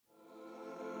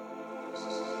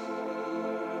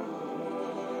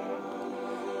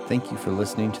Thank you for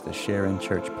listening to the Sharon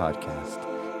Church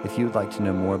podcast. If you would like to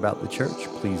know more about the church,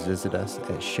 please visit us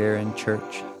at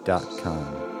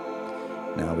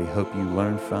sharonchurch.com. Now we hope you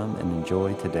learn from and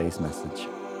enjoy today's message.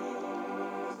 Go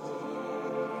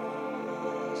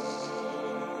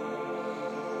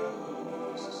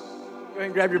ahead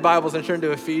and grab your Bibles and turn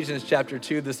to Ephesians chapter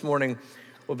 2 this morning.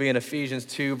 We'll be in Ephesians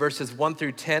 2, verses 1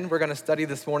 through 10. We're going to study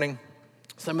this morning.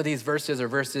 Some of these verses are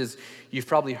verses you've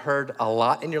probably heard a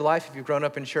lot in your life if you've grown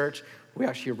up in church. We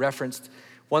actually referenced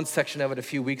one section of it a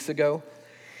few weeks ago.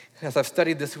 As I've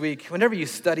studied this week, whenever you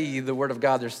study the Word of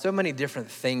God, there's so many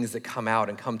different things that come out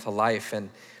and come to life.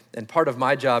 And part of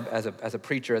my job as a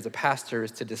preacher, as a pastor, is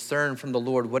to discern from the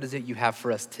Lord, what is it you have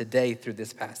for us today through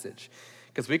this passage?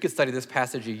 Because we could study this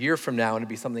passage a year from now and it'd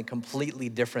be something completely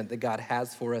different that God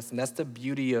has for us. And that's the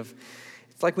beauty of,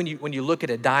 it's like when you look at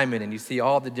a diamond and you see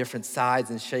all the different sides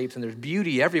and shapes and there's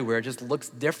beauty everywhere. It just looks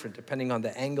different depending on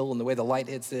the angle and the way the light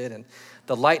hits it. And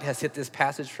the light has hit this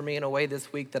passage for me in a way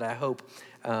this week that I hope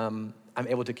I'm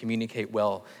able to communicate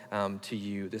well to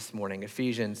you this morning.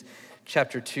 Ephesians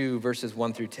chapter 2, verses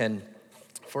 1 through 10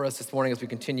 for us this morning as we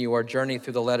continue our journey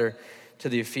through the letter to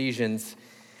the Ephesians.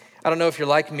 I don't know if you're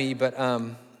like me, but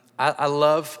I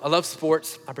love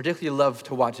sports. I particularly love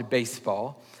to watch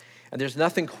baseball. And there's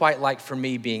nothing quite like for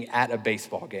me being at a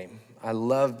baseball game. I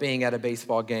love being at a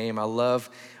baseball game. What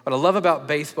I love about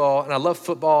baseball, and I love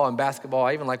football and basketball.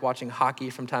 I even like watching hockey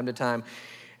from time to time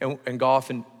and golf.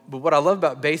 But what I love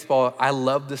about baseball, I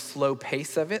love the slow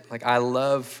pace of it. Like I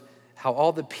love how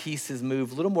all the pieces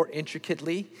move a little more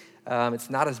intricately. It's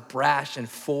not as brash and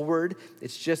forward.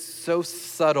 It's just so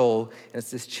subtle, and it's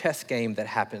this chess game that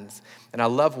happens. And I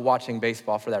love watching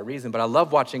baseball for that reason, but I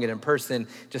love watching it in person,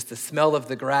 just the smell of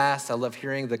the grass. I love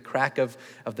hearing the crack of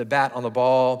the bat on the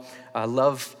ball. I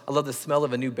love the smell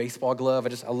of a new baseball glove.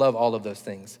 I love all of those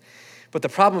things. But the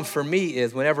problem for me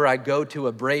is whenever I go to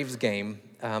a Braves game,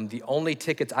 the only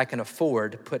tickets I can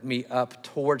afford put me up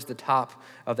towards the top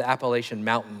of the Appalachian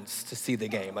Mountains to see the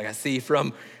game. Like I see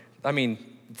from,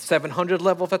 700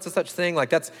 level, if that's a such thing. Like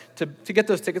that's, to get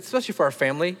those tickets, especially for our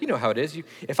family, you know how it is.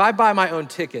 If I buy my own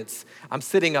tickets, I'm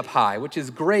sitting up high, which is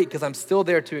great because I'm still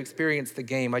there to experience the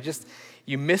game.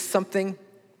 You miss something,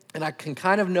 and I can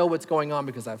kind of know what's going on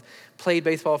because I've played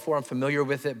baseball before, I'm familiar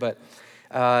with it, but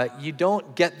you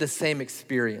don't get the same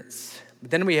experience.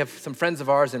 But then we have some friends of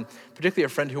ours, and particularly a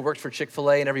friend who works for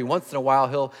Chick-fil-A, and every once in a while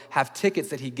he'll have tickets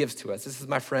that he gives to us. This is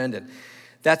my friend, and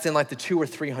that's in like the 200 or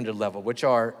 300 level, which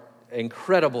are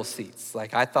incredible seats.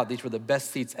 Like I thought these were the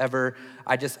best seats ever.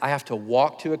 I have to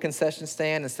walk to a concession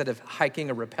stand instead of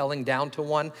hiking or rappelling down to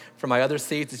one from my other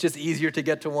seats. It's just easier to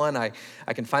get to one. I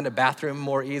can find a bathroom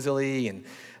more easily, and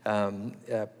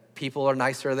people are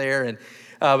nicer there.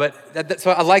 So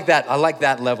I like that. I like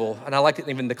that level, and I like it,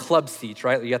 even the club seats,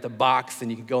 right? You got the box,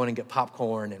 and you can go in and get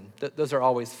popcorn, and those are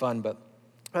always fun. But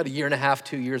about 1.5 years,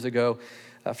 2 years ago,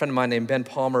 a friend of mine named Ben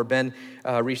Palmer,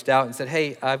 reached out and said,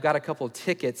 hey, I've got a couple of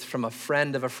tickets from a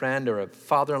friend of a friend or a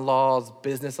father-in-law's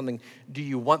business, something. Do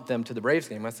you want them to the Braves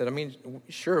game? I said,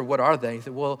 sure, what are they? He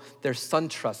said, well, they're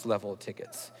SunTrust level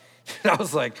tickets. And I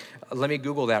was like, let me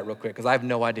Google that real quick because I have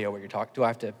no idea what you're talking. Do I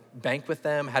have to bank with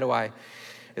them? Is there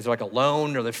like a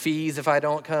loan or the fees if I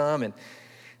don't come? And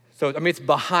so, it's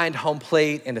behind home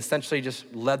plate and essentially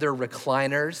just leather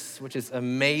recliners, which is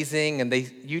amazing. And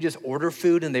you just order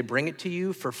food and they bring it to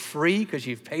you for free because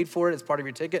you've paid for it as part of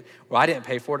your ticket. Well, I didn't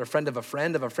pay for it. A friend of a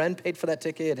friend of a friend paid for that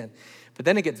ticket. But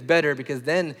then it gets better because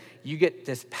then you get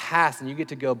this pass and you get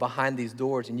to go behind these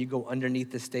doors and you go underneath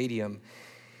the stadium.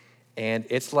 And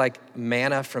it's like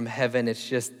manna from heaven. It's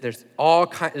just, there's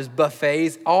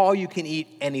buffets, all you can eat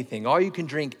anything, all you can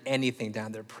drink anything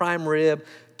down there. Prime rib,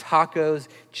 tacos,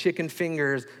 chicken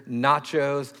fingers,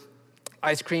 nachos,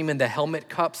 ice cream in the helmet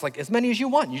cups, like as many as you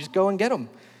want. You just go and get them.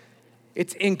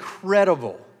 It's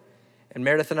incredible. And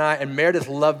Meredith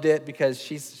loved it because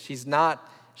she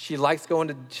likes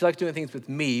doing things with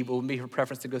me, but it would be her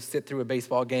preference to go sit through a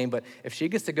baseball game. But if she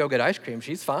gets to go get ice cream,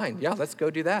 she's fine. Yeah, let's go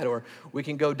do that. Or we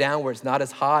can go down where it's not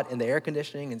as hot in the air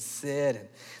conditioning and sit and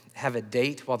have a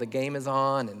date while the game is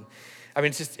on. And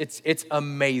it's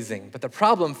amazing. But the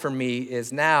problem for me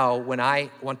is now when I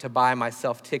want to buy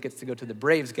myself tickets to go to the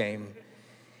Braves game,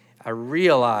 I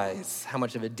realize how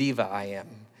much of a diva I am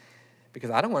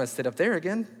because I don't want to sit up there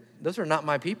again. Those are not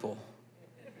my people.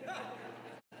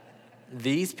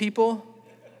 These people,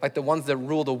 like the ones that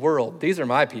rule the world, these are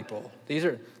my people. These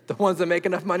are the ones that make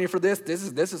enough money for this.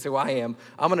 This is who I am.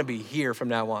 I'm going to be here from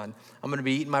now on. I'm going to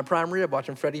be eating my prime rib,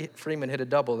 watching Freddie Freeman hit a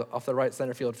double off the right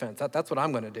center field fence. That's what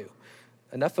I'm going to do.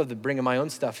 Enough of the bringing my own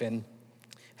stuff in,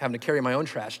 having to carry my own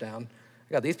trash down.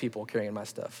 I got these people carrying my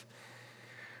stuff.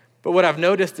 But what I've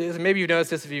noticed is, and maybe you've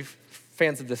noticed this if you're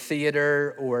fans of the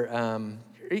theater or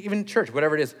even church,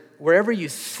 whatever it is, wherever you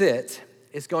sit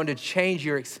is going to change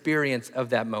your experience of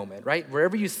that moment, right?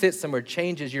 Wherever you sit somewhere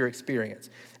changes your experience.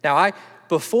 Now,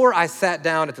 before I sat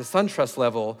down at the SunTrust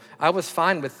level, I was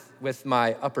fine with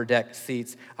my upper deck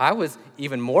seats. I was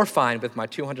even more fine with my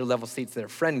 200 level seats that a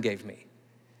friend gave me.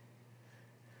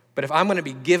 But if I'm gonna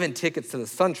be given tickets to the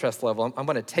SunTrust level, I'm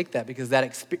gonna take that because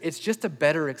it's just a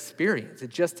better experience. It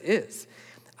just is.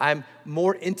 I'm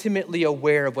more intimately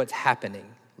aware of what's happening.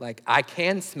 Like, I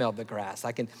can smell the grass.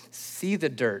 I can see the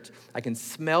dirt. I can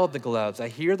smell the gloves. I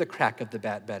hear the crack of the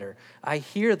bat better. I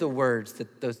hear the words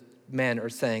that those men are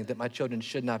saying that my children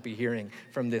should not be hearing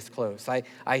from this close.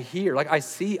 I hear, I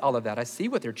see all of that. I see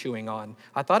what they're chewing on.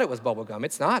 I thought it was bubble gum.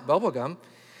 It's not bubble gum.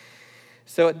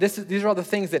 So these are all the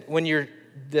things that when you're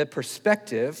the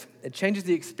perspective, it changes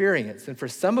the experience. And for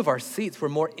some of our seats, we're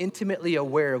more intimately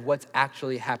aware of what's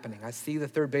actually happening. I see the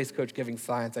third base coach giving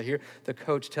signs. I hear the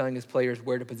coach telling his players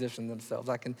where to position themselves.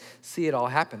 I can see it all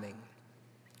happening.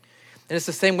 And it's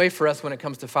the same way for us when it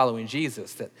comes to following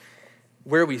Jesus, that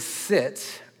where we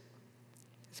sit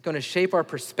is going to shape our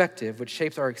perspective, which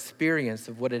shapes our experience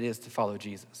of what it is to follow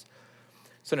Jesus.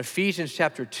 So in Ephesians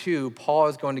chapter 2, Paul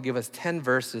is going to give us 10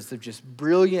 verses of just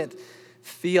brilliant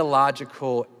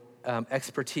theological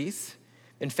expertise.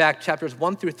 In fact, chapters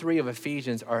 1 through 3 of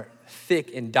Ephesians are thick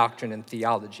in doctrine and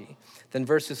theology. Then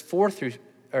chapters 4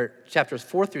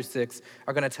 through 6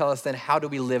 are going to tell us then how do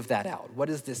we live that out? What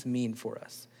does this mean for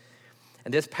us?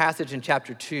 And this passage in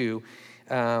chapter 2,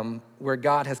 where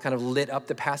God has kind of lit up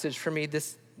the passage for me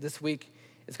this week,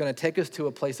 is going to take us to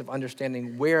a place of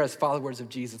understanding where, as followers of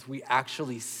Jesus, we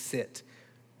actually sit,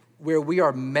 where we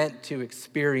are meant to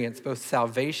experience both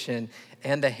salvation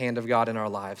and the hand of God in our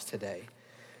lives today.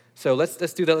 So let's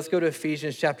do that. Let's go to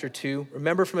Ephesians chapter 2.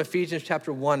 Remember from Ephesians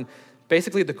chapter 1,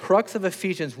 basically the crux of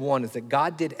Ephesians 1 is that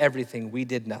God did everything, we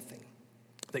did nothing.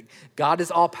 That God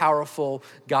is all-powerful,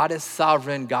 God is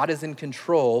sovereign, God is in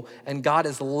control, and God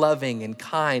is loving and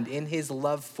kind in his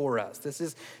love for us. This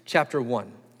is chapter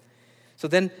 1. So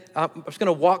then I'm just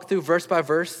gonna walk through verse by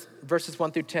verse, verses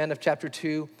 1 through 10 of chapter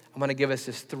 2. I'm gonna give us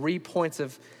just 3 points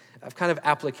of kind of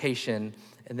application,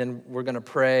 and then we're gonna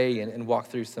pray and walk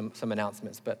through some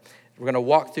announcements. But we're gonna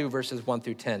walk through verses 1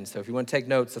 through 10. So if you wanna take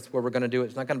notes, that's where we're gonna do it.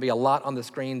 It's not gonna be a lot on the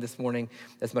screen this morning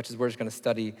as much as we're just gonna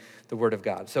study the Word of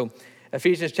God. So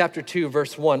Ephesians chapter 2,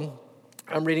 verse 1,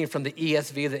 I'm reading from the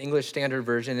ESV, the English Standard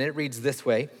Version, and it reads this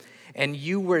way: "And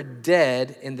you were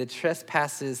dead in the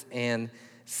trespasses and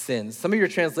sins." Some of your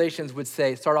translations would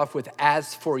start off with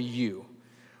 "as for you,"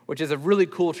 which is a really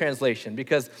cool translation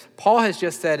because Paul has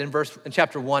just said in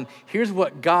chapter 1, here's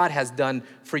what God has done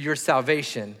for your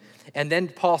salvation. And then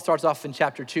Paul starts off in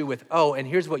chapter 2 with, oh, and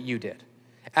here's what you did.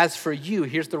 As for you,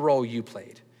 here's the role you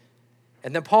played.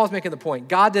 And then Paul's making the point,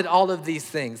 God did all of these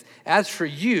things. As for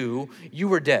you, you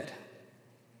were dead.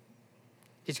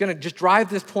 He's gonna just drive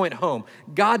this point home.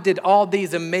 God did all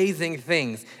these amazing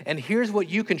things, and here's what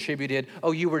you contributed.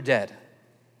 Oh, you were dead.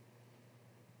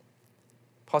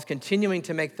 Paul's continuing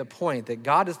to make the point that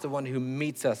God is the one who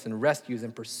meets us and rescues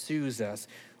and pursues us.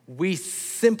 We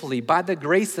simply, by the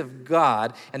grace of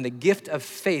God and the gift of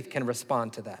faith, can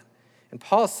respond to that. And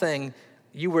Paul's saying,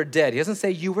 you were dead. He doesn't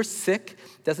say you were sick,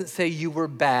 doesn't say you were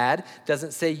bad,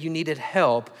 doesn't say you needed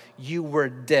help. You were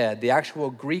dead. The actual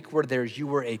Greek word there is you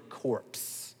were a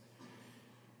corpse.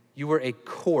 You were a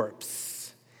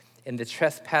corpse in the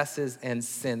trespasses and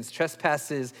sins.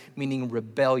 Trespasses meaning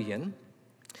rebellion,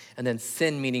 and then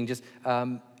sin meaning just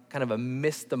kind of a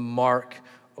miss the mark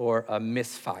or a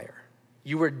misfire.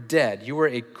 You were dead. You were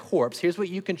a corpse. Here's what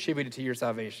you contributed to your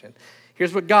salvation.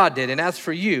 Here's what God did. And as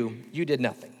for you, you did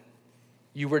nothing.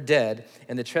 You were dead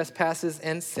in the trespasses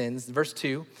and sins, verse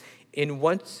 2, in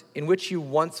which you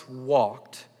once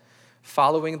walked,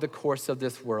 following the course of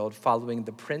this world, following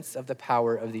the prince of the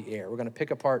power of the air. We're going to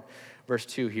pick apart verse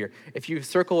 2 here. If you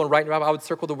circle and write in your Bible, I would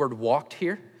circle the word walked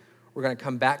here. We're going to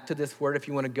come back to this word. If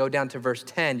you want to go down to verse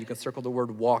 10, you can circle the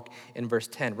word walk in verse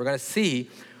 10. We're going to see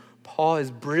Paul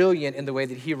is brilliant in the way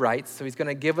that he writes. So he's going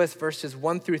to give us verses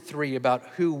 1 through 3 about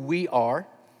who we are,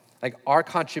 like our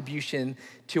contribution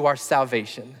to our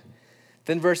salvation.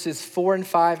 Then verses 4 and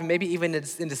 5, and maybe even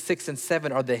into 6 and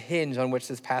 7 are the hinge on which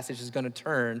this passage is going to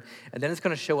turn. And then it's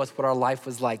going to show us what our life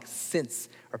was like since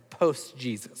or post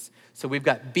Jesus. So we've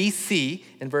got BC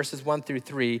in verses 1 through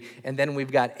 3, and then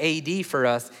we've got AD for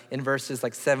us in verses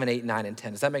like 7, 8, 9, and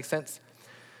 10. Does that make sense?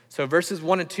 So verses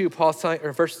 1 and 2,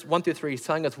 verse 1 through 3, he's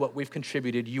telling us what we've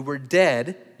contributed. You were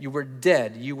dead, you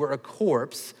were a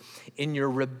corpse in your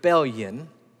rebellion,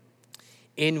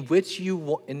 in which you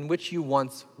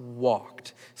once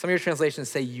walked. Some of your translations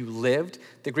say you lived.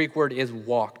 The Greek word is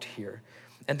walked here.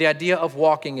 And the idea of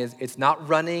walking is it's not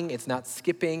running, it's not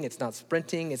skipping, it's not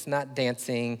sprinting, it's not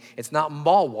dancing, it's not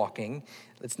mall walking.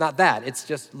 It's not that. It's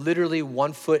just literally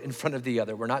one foot in front of the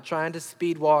other. We're not trying to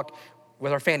speed walk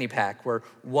with our fanny pack. We're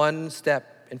one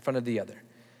step in front of the other.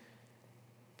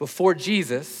 Before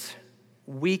Jesus,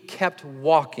 we kept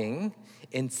walking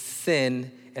in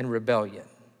sin and rebellion.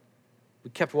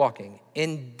 We kept walking.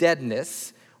 In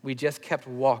deadness, we just kept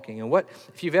walking. And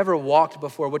if you've ever walked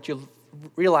before, what you'll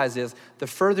realize is the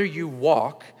further you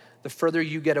walk, the further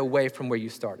you get away from where you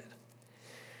started.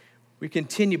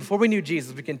 Before we knew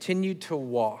Jesus, we continued to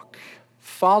walk,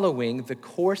 following the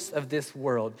course of this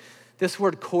world. This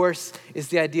word course is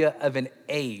the idea of an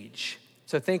age.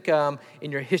 So think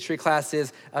in your history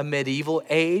classes, a medieval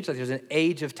age, like there's an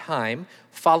age of time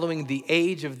following the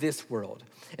age of this world.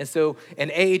 And so an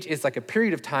age is like a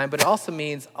period of time, but it also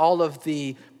means all of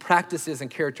the practices and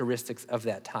characteristics of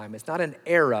that time. It's not an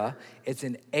era, it's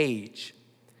an age.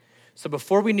 So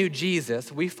before we knew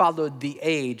Jesus, we followed the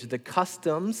age, the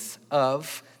customs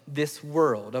of this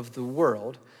world, of the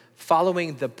world,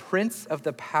 following the prince of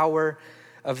the power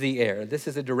of the air. This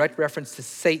is a direct reference to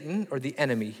Satan, or the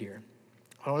enemy here.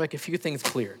 I want to make a few things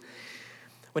clear.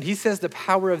 When he says the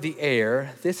power of the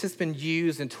air, this has been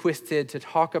used and twisted to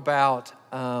talk about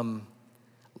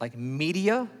like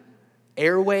media,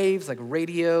 airwaves, like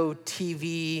radio,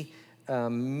 TV,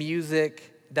 music,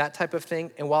 that type of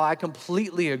thing. And while I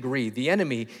completely agree, the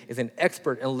enemy is an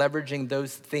expert in leveraging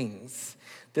those things,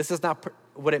 this is not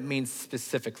what it means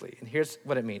specifically. And here's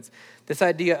what it means. This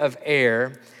idea of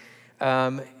air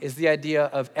is the idea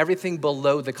of everything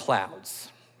below the clouds.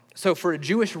 So for a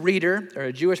Jewish reader or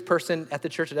a Jewish person at the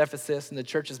church at Ephesus, and the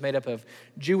church is made up of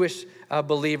Jewish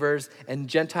believers and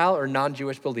Gentile or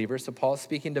non-Jewish believers, so Paul is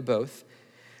speaking to both.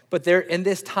 But in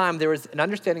this time, there was an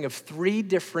understanding of three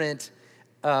different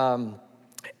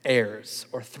airs,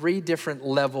 or three different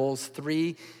levels,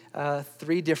 three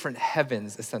different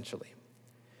heavens, essentially.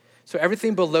 So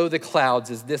everything below the clouds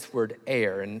is this word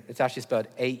air, and it's actually spelled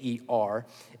A-E-R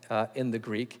in the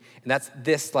Greek. And that's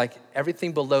this, like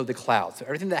everything below the clouds. So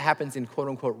everything that happens in quote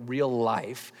unquote real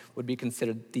life would be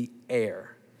considered the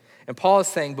air. And Paul is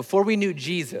saying before we knew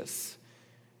Jesus,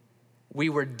 we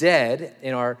were dead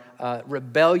in our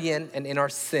rebellion and in our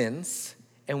sins,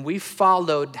 and we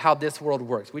followed how this world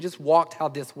works. We just walked how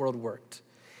this world worked.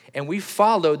 And we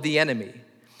followed the enemy,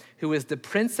 who is the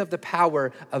prince of the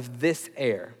power of this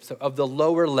air, so of the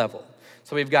lower level.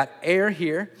 So we've got air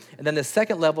here, and then the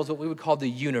second level is what we would call the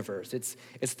universe.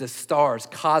 It's the stars,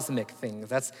 cosmic things.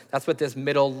 That's what this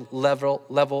middle level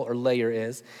or layer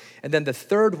is. And then the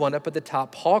third one up at the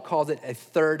top, Paul calls it a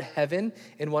third heaven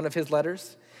in one of his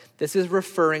letters. This is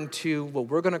referring to what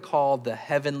we're going to call the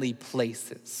heavenly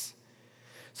places.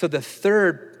 So the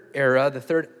third era, the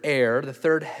third air, the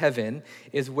third heaven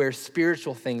is where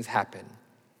spiritual things happen.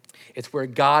 It's where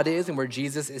God is and where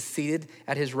Jesus is seated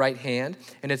at his right hand.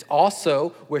 And it's also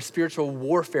where spiritual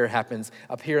warfare happens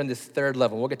up here in this third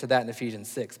level. We'll get to that in Ephesians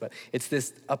 6, but it's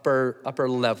this upper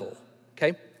level,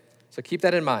 okay? So keep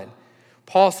that in mind.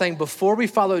 Paul's saying before we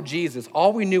followed Jesus,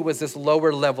 all we knew was this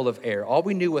lower level of air. All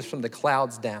we knew was from the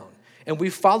clouds down. And we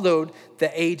followed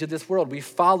the age of this world. We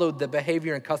followed the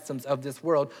behavior and customs of this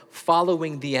world,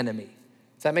 following the enemy.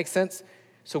 Does that make sense?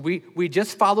 So we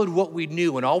just followed what we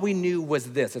knew, and all we knew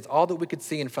was this. It's all that we could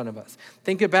see in front of us.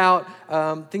 Think about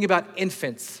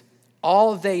infants.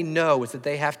 All they know is that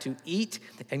they have to eat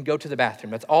and go to the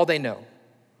bathroom. That's all they know.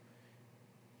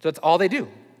 So that's all they do.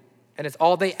 And it's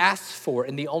all they ask for,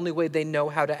 and the only way they know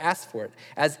how to ask for it.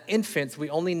 As infants, we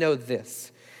only know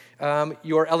this.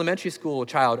 Your elementary school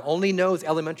child only knows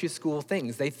elementary school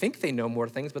things. They think they know more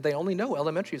things, but they only know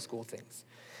elementary school things.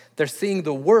 They're seeing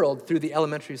the world through the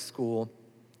elementary school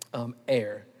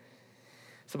air.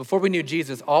 So before we knew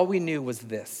Jesus, all we knew was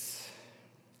this.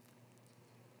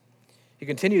 He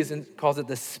continues and calls it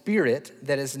the spirit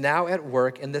that is now at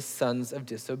work in the sons of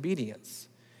disobedience.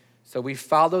 So we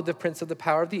followed the prince of the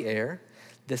power of the air,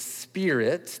 the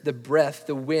spirit, the breath,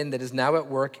 the wind that is now at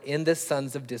work in the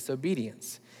sons of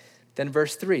disobedience. Then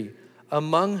verse 3,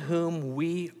 among whom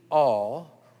we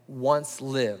all once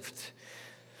lived.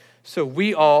 So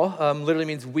we all literally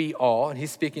means we all, and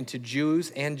he's speaking to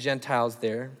Jews and Gentiles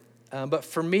there. But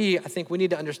for me, I think we need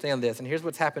to understand this, and here's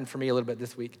what's happened for me a little bit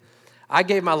this week. I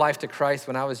gave my life to Christ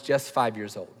when I was just 5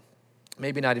 years old,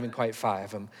 maybe not even quite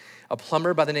 5. A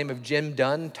plumber by the name of Jim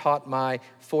Dunn taught my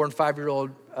 4- and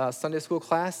 5-year-old Sunday school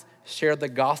class, shared the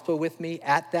gospel with me.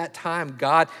 At that time,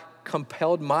 God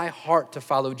compelled my heart to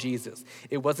follow Jesus.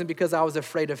 It wasn't because I was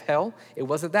afraid of hell. It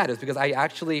wasn't that. It was because I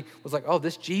actually was like, oh,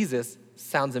 this Jesus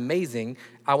sounds amazing.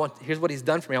 Here's what he's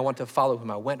done for me. I want to follow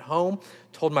him. I went home,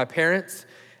 told my parents.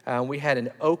 We had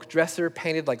an oak dresser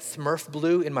painted like Smurf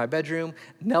blue in my bedroom,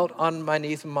 knelt on my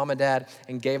knees with mom and dad,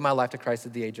 and gave my life to Christ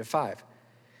at the age of 5.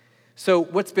 So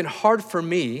what's been hard for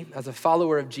me as a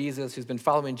follower of Jesus, who's been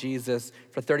following Jesus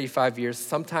for 35 years,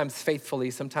 sometimes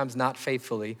faithfully, sometimes not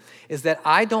faithfully, is that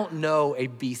I don't know a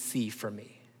BC for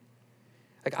me.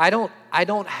 Like I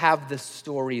don't have the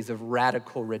stories of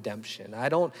radical redemption. I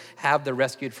don't have the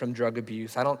rescued from drug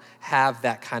abuse. I don't have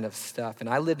that kind of stuff. And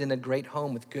I lived in a great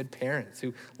home with good parents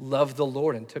who loved the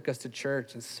Lord and took us to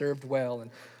church and served well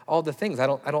and all the things. I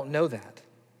don't know that.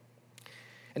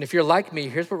 And if you're like me,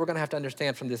 here's what we're going to have to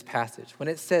understand from this passage. When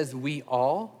it says we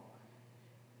all,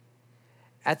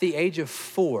 at the age of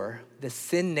 4, the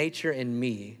sin nature in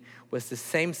me was the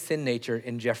same sin nature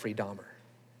in Jeffrey Dahmer.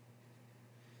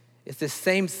 It's the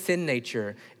same sin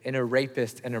nature in a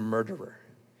rapist and a murderer.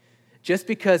 Just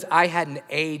because I hadn't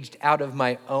aged out of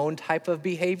my own type of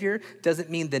behavior doesn't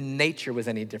mean the nature was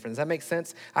any different. Does that make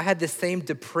sense? I had the same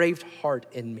depraved heart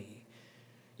in me.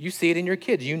 You see it in your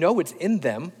kids. You know it's in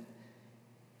them.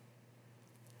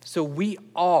 So we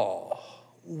all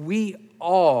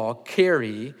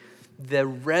carry the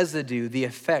residue, the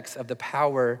effects of the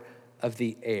power of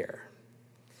the air.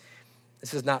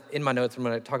 This is not in my notes, I'm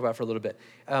going to talk about it for a little bit.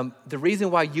 The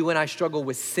reason why you and I struggle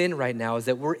with sin right now is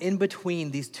that we're in between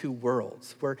these two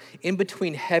worlds. We're in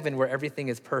between heaven where everything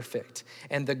is perfect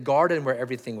and the garden where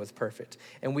everything was perfect.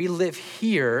 And we live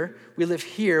here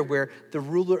where the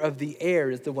ruler of the air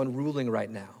is the one ruling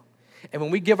right now. And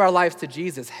when we give our lives to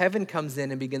Jesus, heaven comes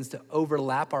in and begins to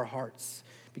overlap our hearts,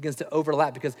 begins to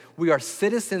overlap because we are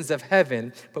citizens of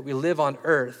heaven, but we live on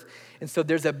earth. And so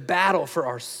there's a battle for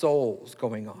our souls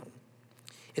going on.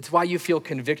 It's why you feel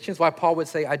convictions, why Paul would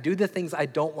say, I do the things I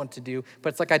don't want to do, but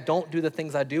it's like I don't do the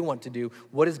things I do want to do.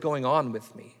 What is going on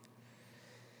with me?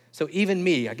 So even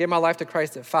me, I gave my life to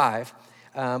Christ at 5.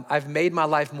 I've made my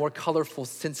life more colorful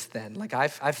since then. Like I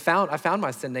found my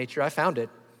sin nature. I found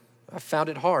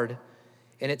it hard.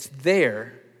 And it's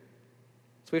there.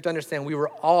 So we have to understand we were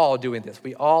all doing this.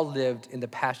 We all lived in the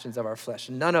passions of our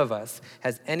flesh. None of us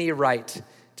has any right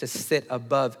to sit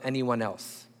above anyone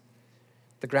else.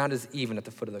 The ground is even at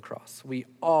the foot of the cross. We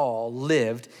all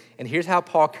lived, and here's how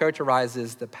Paul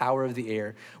characterizes the power of the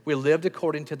air. We lived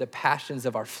according to the passions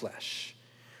of our flesh.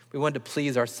 We wanted to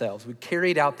please ourselves. We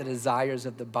carried out the desires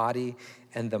of the body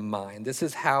and the mind. This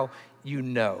is how you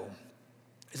know.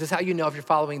 This is how you know if you're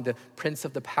following the prince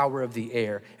of the power of the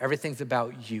air. Everything's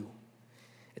about you.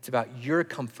 It's about your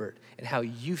comfort and how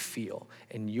you feel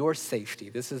and your safety.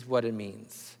 This is what it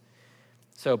means.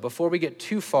 So before we get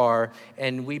too far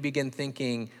and we begin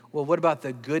thinking, well, what about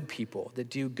the good people that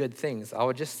do good things? I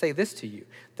would just say this to you.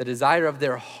 The desire of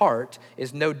their heart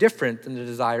is no different than the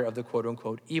desire of the quote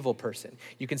unquote evil person.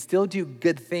 You can still do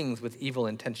good things with evil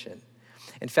intention.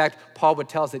 In fact, Paul would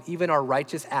tell us that even our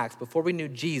righteous acts, before we knew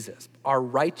Jesus, our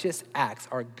righteous acts,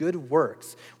 our good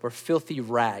works were filthy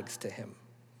rags to him.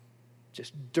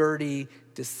 Just dirty,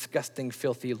 disgusting,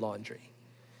 filthy laundry.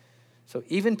 So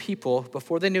even people,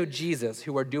 before they knew Jesus,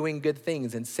 who are doing good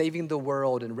things and saving the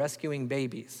world and rescuing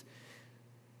babies,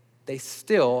 they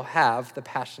still have the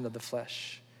passion of the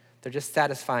flesh. They're just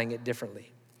satisfying it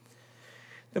differently.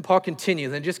 Then Paul continues,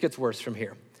 and it just gets worse from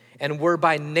here. And we're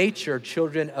by nature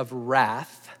children of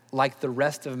wrath like the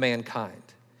rest of mankind.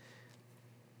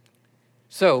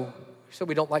 So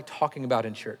we don't like talking about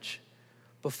in church.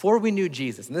 Before we knew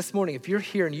Jesus, and this morning, if you're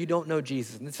here and you don't know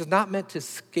Jesus, and this is not meant to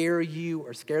scare you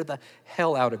or scare the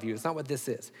hell out of you. It's not what this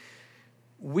is.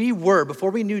 Before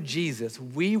we knew Jesus,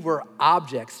 we were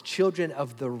objects, children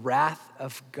of the wrath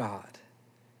of God,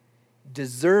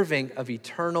 deserving of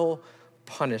eternal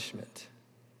punishment.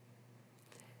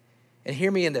 And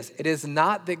hear me in this. It is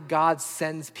not that God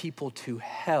sends people to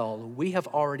hell. We have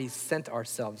already sent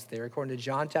ourselves there. According to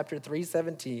John chapter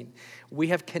 3:17, we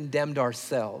have condemned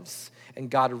ourselves and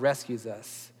God rescues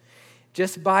us.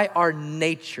 Just by our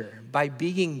nature, by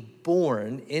being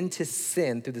born into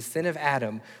sin through the sin of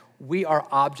Adam, we are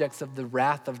objects of the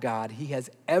wrath of God. He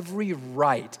has every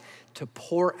right to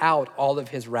pour out all of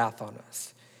his wrath on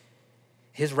us.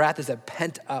 His wrath is a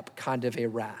pent up kind of a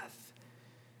wrath.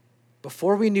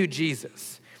 Before we knew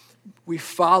Jesus, we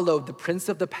followed the prince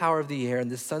of the power of the air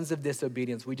and the sons of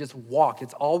disobedience. We just walked.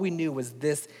 It's all we knew was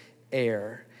this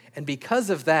air. And because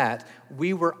of that,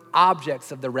 we were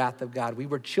objects of the wrath of God. We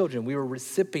were children. We were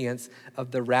recipients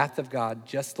of the wrath of God,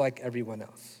 just like everyone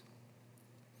else.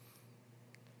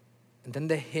 And then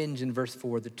the hinge in verse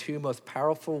 4, the two most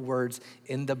powerful words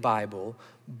in the Bible,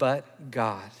 but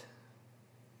God.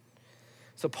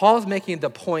 So Paul's making the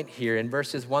point here in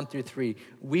verses 1 through 3.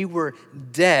 We were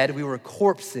dead, we were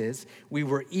corpses, we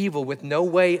were evil with no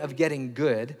way of getting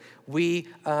good. We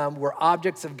were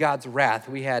objects of God's wrath.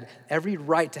 We had every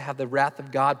right to have the wrath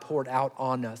of God poured out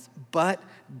on us, but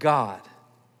God.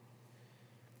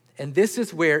 And this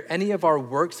is where any of our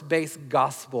works-based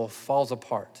gospel falls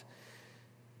apart.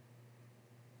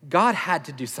 God had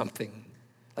to do something.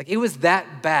 Like, it was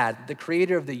that bad. The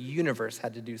creator of the universe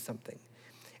had to do something.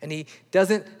 And he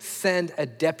doesn't send a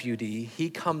deputy.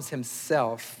 He comes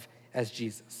himself as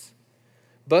Jesus.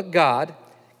 But God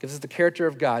gives us the character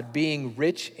of God, being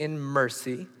rich in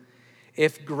mercy.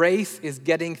 If grace is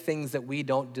getting things that we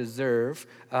don't deserve,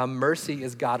 mercy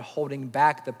is God holding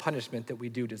back the punishment that we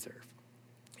do deserve.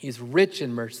 He's rich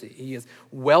in mercy. He is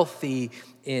wealthy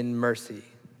in mercy,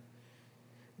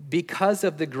 because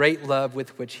of the great love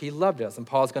with which he loved us. And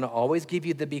Paul's going to always give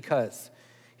you the because.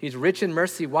 He's rich in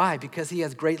mercy. Why? Because he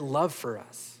has great love for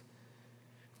us.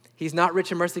 He's not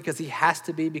rich in mercy because he has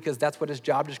to be, because that's what his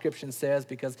job description says,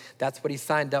 because that's what he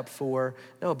signed up for.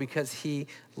 No, because he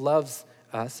loves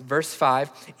us. Verse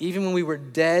 5, even when we were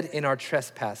dead in our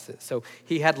trespasses. So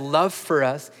he had love for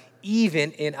us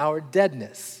even in our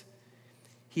deadness.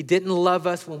 He didn't love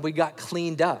us when we got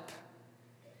cleaned up.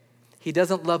 He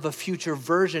doesn't love a future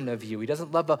version of you. He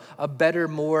doesn't love a better,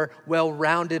 more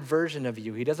well-rounded version of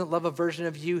you. He doesn't love a version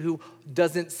of you who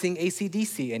doesn't sing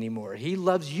AC/DC anymore. He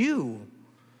loves you.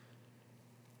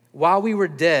 While we were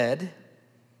dead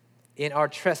in our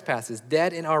trespasses,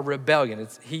 dead in our rebellion.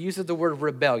 He uses the word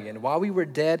rebellion. While we were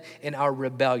dead in our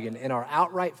rebellion, in our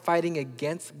outright fighting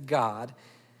against God,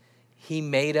 he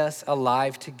made us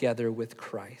alive together with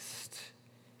Christ.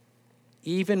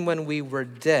 Even when we were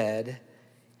dead,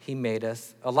 he made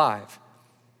us alive.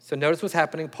 So notice what's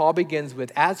happening. Paul begins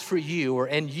with, as for you, or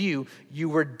and you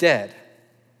were dead.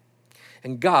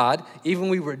 And God, even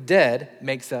when we were dead,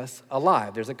 makes us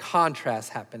alive. There's a contrast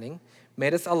happening.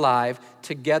 Made us alive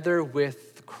together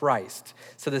with Christ.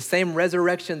 So the same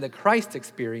resurrection that Christ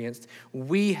experienced,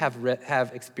 we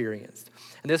have experienced.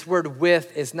 And this word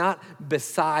with is not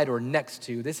beside or next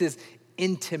to. This is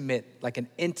intimate, like an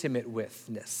intimate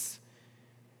withness.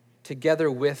 Together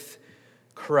with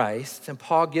Christ. And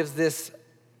Paul gives this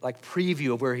like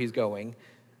preview of where he's going.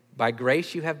 By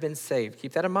grace you have been saved.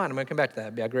 Keep that in mind. I'm going to come back to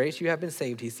that. By grace you have been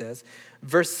saved, he says.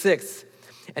 Verse 6,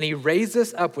 and he raised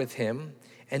us up with him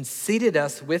and seated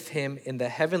us with him in the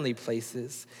heavenly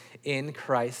places in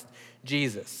Christ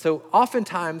Jesus. So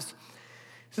oftentimes,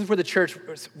 this is where the church,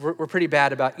 we're pretty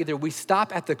bad about. Either we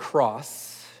stop at the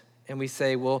cross and we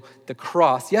say, well, the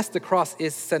cross, yes, the cross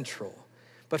is central.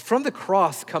 But from the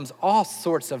cross comes all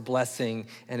sorts of blessing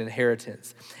and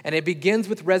inheritance. And it begins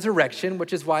with resurrection,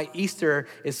 which is why Easter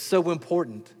is so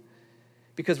important.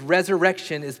 Because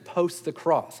resurrection is post the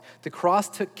cross. The cross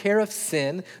took care of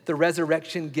sin. The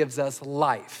resurrection gives us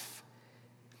life.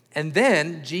 And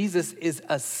then Jesus is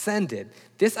ascended.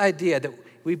 This idea that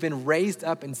we've been raised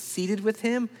up and seated with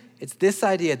him, it's this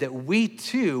idea that we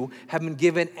too have been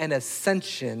given an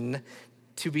ascension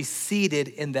to be seated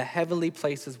in the heavenly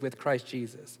places with Christ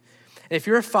Jesus. And if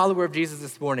you're a follower of Jesus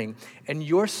this morning and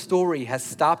your story has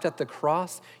stopped at the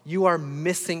cross, you are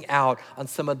missing out on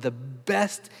some of the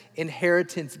best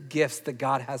inheritance gifts that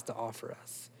God has to offer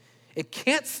us. It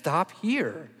can't stop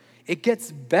here. It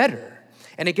gets better.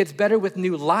 And it gets better with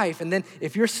new life. And then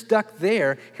if you're stuck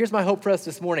there, here's my hope for us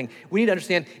this morning. We need to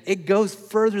understand it goes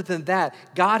further than that.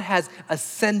 God has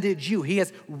ascended you. He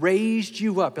has raised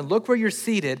you up. And look where you're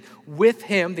seated with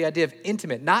him, the idea of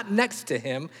intimate, not next to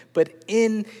him, but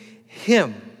in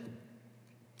him.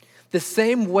 The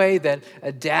same way that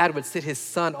a dad would sit his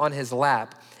son on his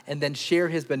lap and then share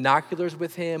his binoculars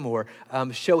with him or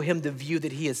show him the view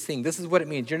that he is seeing. This is what it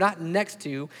means. You're not next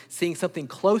to seeing something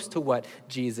close to what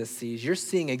Jesus sees. You're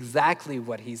seeing exactly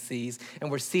what he sees,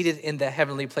 and we're seated in the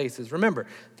heavenly places. Remember,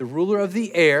 the ruler of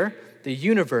the air, the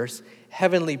universe,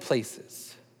 heavenly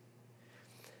places.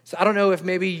 So I don't know if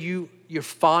maybe you're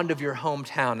fond of your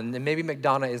hometown, and then maybe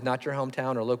McDonough is not your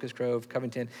hometown, or Locust Grove,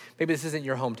 Covington. Maybe this isn't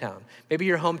your hometown. Maybe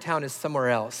your hometown is somewhere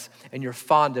else, and you're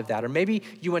fond of that. Or maybe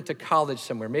you went to college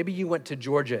somewhere. Maybe you went to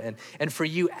Georgia, and for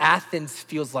you, Athens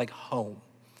feels like home.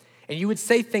 And you would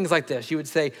say things like this. You would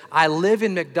say, I live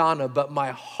in McDonough, but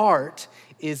my heart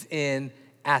is in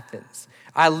Athens.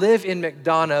 I live in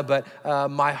McDonough, but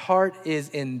my heart is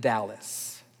in Dallas.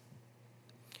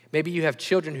 Maybe you have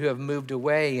children who have moved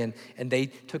away and they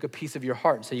took a piece of your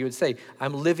heart. So you would say,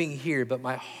 I'm living here, but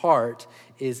my heart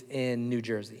is in New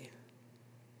Jersey.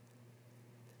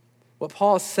 What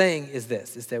Paul is saying is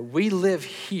this, is that we live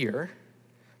here,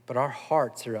 but our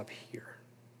hearts are up here.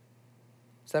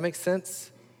 Does that make sense?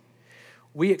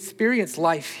 We experience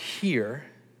life here,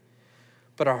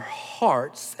 but our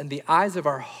hearts and the eyes of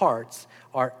our hearts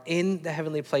are in the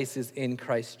heavenly places in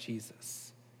Christ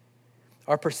Jesus.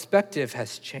 Our perspective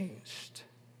has changed.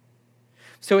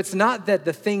 So it's not that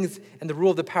the things and the rule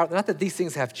of the power, not that these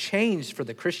things have changed for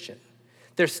the Christian.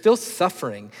 There's still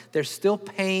suffering, there's still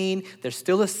pain, there's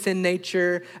still a sin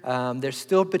nature, there's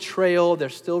still betrayal,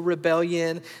 there's still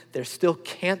rebellion, there's still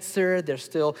cancer, there's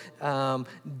still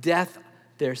death,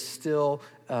 there's still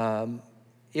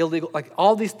illegal, like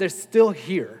all these, they're still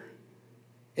here.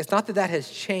 It's not that has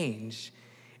changed.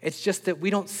 It's just that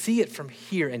we don't see it from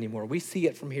here anymore. We see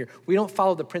it from here. We don't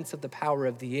follow the prince of the power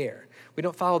of the air. We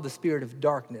don't follow the spirit of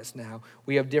darkness now.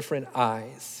 We have different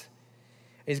eyes.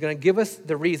 And he's going to give us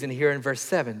the reason here in verse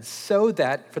 7, so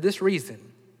that, for this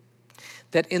reason,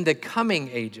 that in the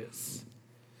coming ages,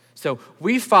 so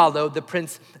we follow the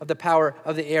prince of the power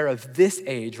of the air of this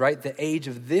age, right? The age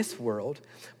of this world,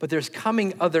 but there's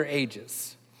coming other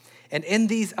ages. And in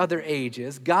these other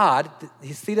ages, God,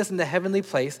 he seated us in the heavenly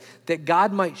place that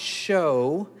God might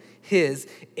show his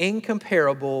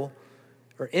incomparable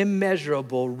or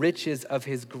immeasurable riches of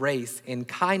his grace and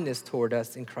kindness toward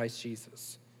us in Christ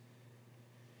Jesus.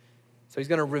 So he's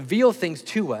going to reveal things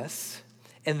to us,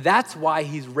 and that's why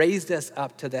he's raised us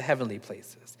up to the heavenly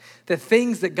places. The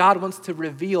things that God wants to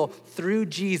reveal through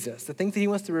Jesus, the things that he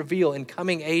wants to reveal in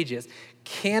coming ages,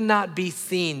 cannot be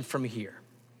seen from here,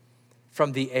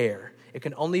 from the air. It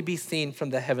can only be seen from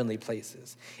the heavenly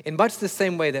places. In much the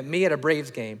same way that me at a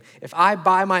Braves game, if I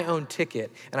buy my own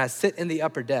ticket and I sit in the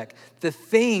upper deck, the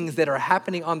things that are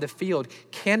happening on the field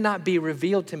cannot be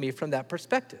revealed to me from that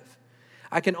perspective.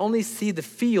 I can only see the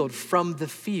field from the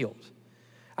field.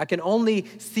 I can only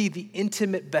see the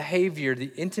intimate behavior,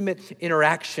 the intimate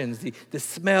interactions, the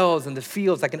smells and the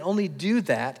feels. I can only do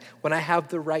that when I have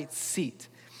the right seat.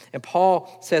 And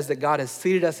Paul says that God has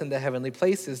seated us in the heavenly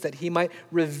places that he might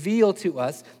reveal to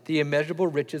us the immeasurable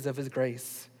riches of his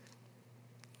grace.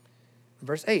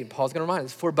 Verse 8, Paul's going to remind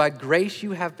us, for by grace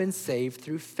you have been saved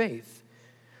through faith.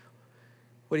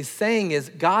 What he's saying is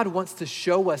God wants to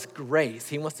show us grace.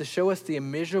 He wants to show us the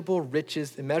immeasurable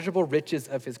riches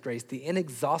of his grace, the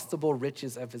inexhaustible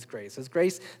riches of his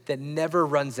grace that never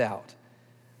runs out.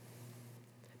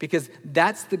 Because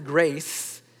that's the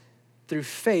grace through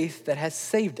faith that has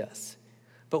saved us.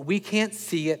 But we can't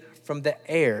see it from the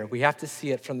air. We have to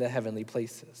see it from the heavenly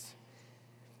places.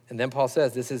 And then Paul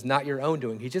says, this is not your own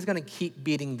doing. He's just going to keep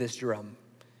beating this drum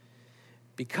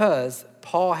because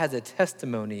Paul has a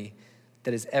testimony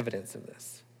that is evidence of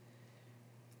this.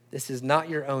 This is not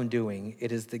your own doing.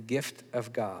 It is the gift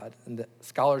of God. And the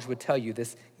scholars would tell you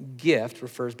this gift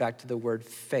refers back to the word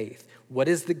faith. What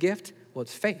is the gift? Well,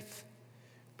 it's faith.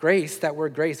 Grace, that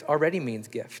word grace already means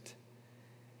gift.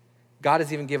 God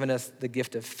has even given us the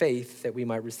gift of faith that we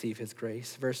might receive his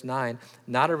grace. Verse 9,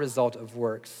 not a result of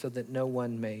works, so that no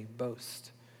one may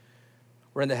boast.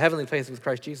 We're in the heavenly places with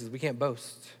Christ Jesus. We can't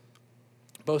boast.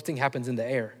 Boasting happens in the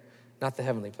air, not the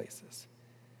heavenly places.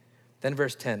 Then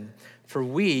verse 10, for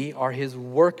we are his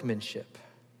workmanship,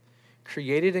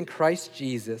 created in Christ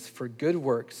Jesus for good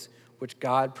works, which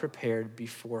God prepared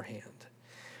beforehand.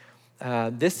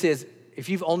 This is, if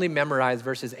you've only memorized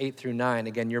verses 8 through 9,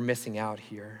 again, you're missing out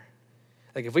here.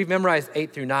 Like if we've memorized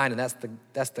 8 through 9 and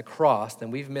that's the cross,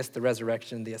 then we've missed the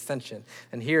resurrection, the ascension.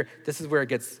 And here, this is where it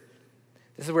gets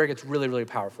really, really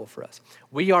powerful for us.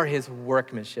 We are his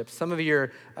workmanship. Some of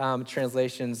your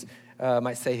translations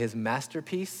might say his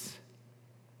masterpiece.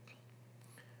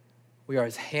 We are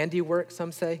his handiwork,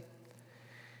 some say.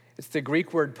 It's the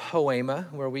Greek word poema,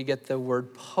 where we get the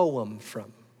word poem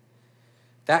from.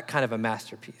 That kind of a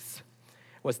masterpiece.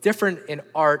 What's different in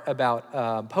art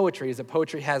about poetry is that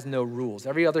poetry has no rules.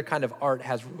 Every other kind of art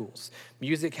has rules.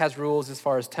 Music has rules as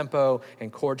far as tempo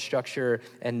and chord structure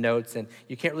and notes, and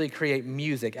you can't really create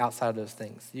music outside of those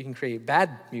things. You can create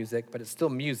bad music, but it's still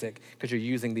music because you're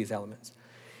using these elements.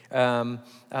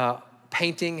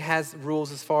 Painting has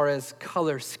rules as far as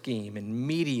color scheme and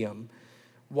medium.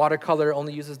 Watercolor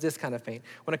only uses this kind of paint.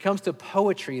 When it comes to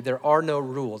poetry, there are no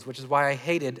rules, which is why I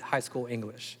hated high school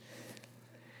English.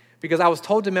 Because I was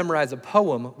told to memorize a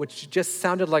poem, which just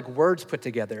sounded like words put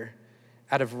together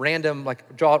out of random,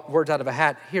 like draw words out of a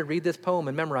hat. Here, read this poem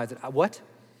and memorize it. What?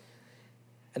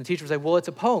 And the teacher would say, well, it's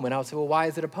a poem. And I would say, well, why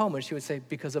is it a poem? And she would say,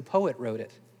 because a poet wrote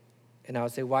it. And I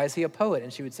would say, why is he a poet?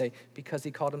 And she would say, because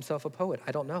he called himself a poet.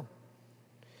 I don't know.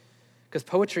 Because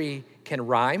poetry can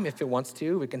rhyme if it wants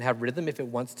to, it can have rhythm if it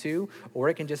wants to, or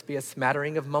it can just be a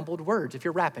smattering of mumbled words if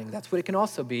you're rapping. That's what it can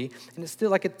also be. And it's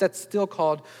still that's still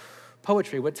called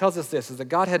poetry, what tells us this is that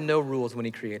God had no rules when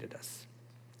he created us.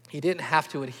 He didn't have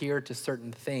to adhere to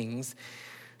certain things.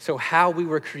 So how we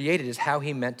were created is how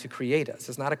he meant to create us.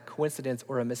 It's not a coincidence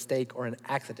or a mistake or an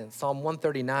accident. Psalm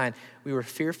 139, we were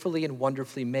fearfully and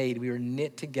wonderfully made. We were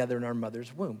knit together in our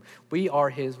mother's womb. We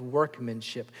are his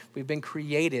workmanship. We've been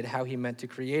created how he meant to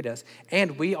create us.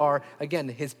 And we are, again,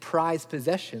 his prized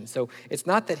possession. So it's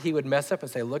not that he would mess up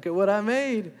and say, look at what I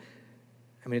made.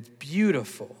 I mean, it's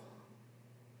beautiful.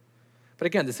 But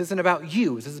again, this isn't about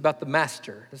you. This is about the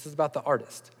master. This is about the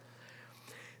artist.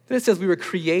 Then it says we were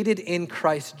created in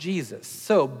Christ Jesus.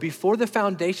 So before the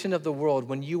foundation of the world,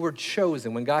 when you were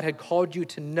chosen, when God had called you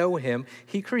to know him,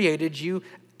 he created you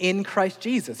in Christ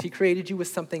Jesus. He created you with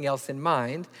something else in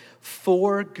mind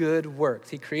for good works.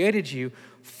 He created you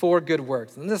for good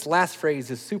works. And this last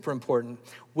phrase is super important,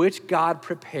 which God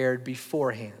prepared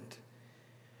beforehand.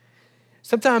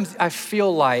 Sometimes I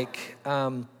feel like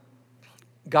God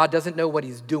doesn't know what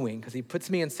he's doing because he puts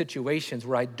me in situations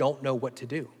where I don't know what to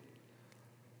do.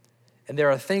 And there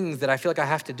are things that I feel like I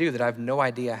have to do that I have no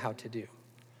idea how to do.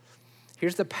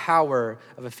 Here's the power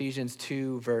of Ephesians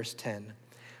 2, verse 10.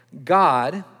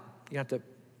 God,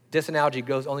 this analogy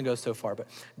only goes so far, but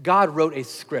God wrote a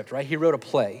script, right? He wrote a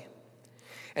play.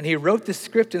 And he wrote the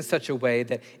script in such a way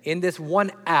that in this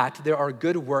one act, there are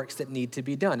good works that need to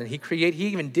be done. And he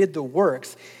even did the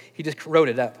works, he just wrote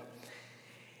it up.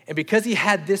 And because he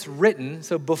had this written,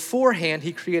 so beforehand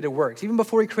he created works. Even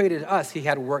before he created us, he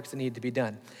had works that needed to be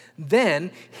done.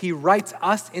 Then he writes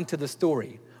us into the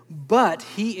story. But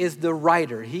he is the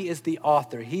writer, he is the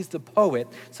author, he's the poet.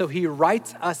 So he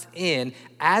writes us in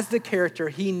as the character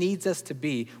he needs us to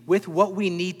be with what we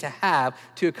need to have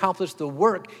to accomplish the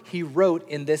work he wrote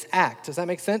in this act. Does that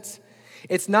make sense?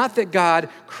 It's not that God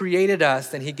created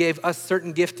us and he gave us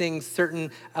certain giftings, certain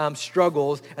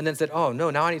struggles, and then said, oh no,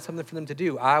 now I need something for them to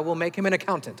do. I will make him an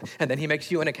accountant. And then he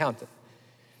makes you an accountant.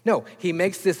 No, he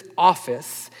makes this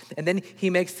office, and then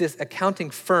he makes this accounting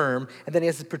firm, and then he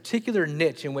has this particular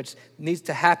niche in which needs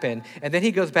to happen. And then he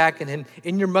goes back and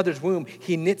in your mother's womb,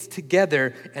 he knits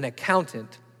together an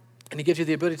accountant. And he gives you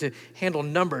the ability to handle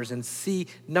numbers and see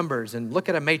numbers and look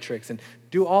at a matrix and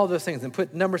do all those things and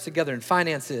put numbers together and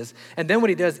finances. And then what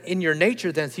he does in your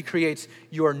nature then is he creates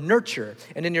your nurture.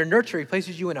 And in your nurture, he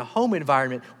places you in a home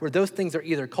environment where those things are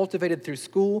either cultivated through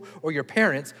school or your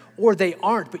parents, or they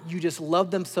aren't, but you just love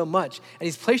them so much. And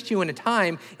he's placed you in a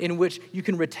time in which you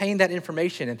can retain that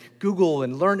information and Google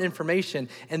and learn information.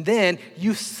 And then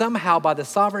you somehow, by the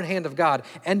sovereign hand of God,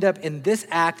 end up in this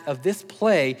act of this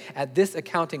play at this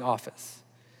accounting office.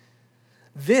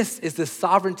 This is the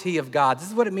sovereignty of God. This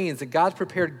is what it means that God's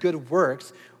prepared good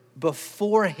works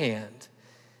beforehand.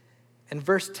 And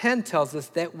verse 10 tells us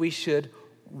that we should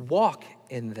walk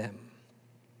in them.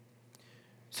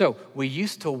 So we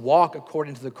used to walk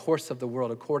according to the course of the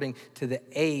world, according to the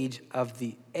age of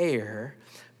the air,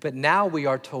 but now we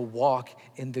are to walk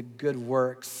in the good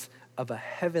works of a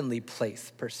heavenly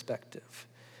place perspective.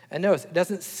 And notice, it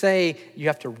doesn't say you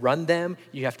have to run them,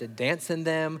 you have to dance in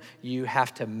them, you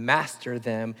have to master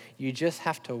them. You just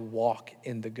have to walk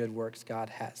in the good works God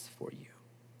has for you.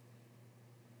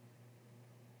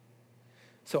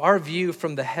 So our view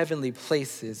from the heavenly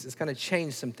places is going to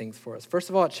change some things for us. First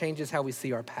of all, it changes how we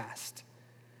see our past.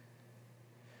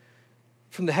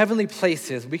 From the heavenly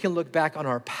places, we can look back on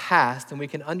our past and we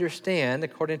can understand,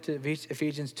 according to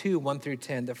Ephesians 2, 1 through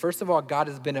 10, that first of all, God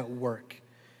has been at work.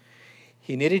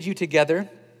 He knitted you together,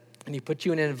 and he put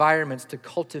you in environments to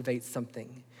cultivate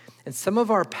something. And some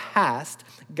of our past,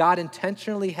 God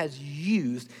intentionally has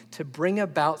used to bring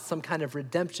about some kind of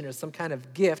redemption or some kind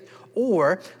of gift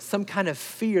or some kind of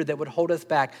fear that would hold us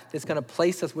back that's going to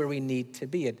place us where we need to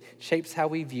be. It shapes how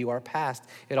we view our past.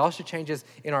 It also changes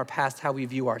in our past how we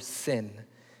view our sin.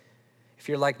 If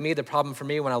you're like me, the problem for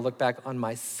me when I look back on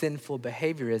my sinful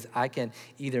behavior is I can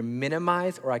either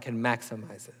minimize or I can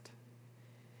maximize it.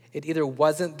 It either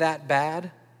wasn't that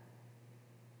bad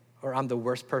or I'm the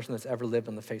worst person that's ever lived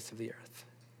on the face of the earth.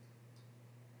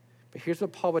 But here's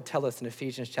what Paul would tell us in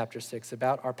Ephesians chapter 6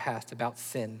 about our past, about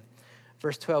sin.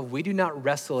 Verse 12, we do not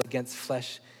wrestle against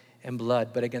flesh and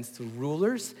blood, but against the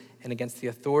rulers and against the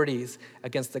authorities,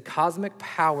 against the cosmic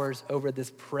powers over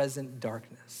this present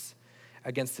darkness,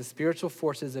 against the spiritual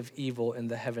forces of evil in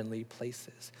the heavenly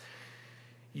places.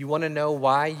 You want to know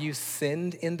why you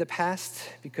sinned in the past?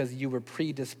 Because you were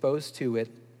predisposed to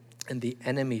it, and the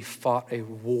enemy fought a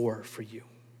war for you.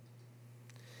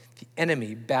 The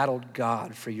enemy battled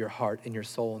God for your heart and your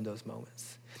soul in those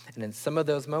moments. And in some of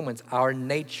those moments, our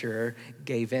nature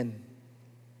gave in.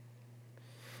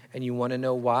 And you want to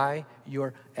know why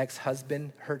your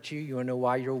ex-husband hurt you? You want to know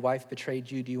why your wife betrayed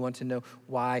you? Do you want to know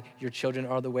why your children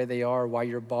are the way they are? Why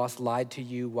your boss lied to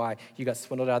you? Why you got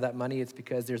swindled out of that money? It's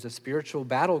because there's a spiritual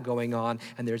battle going on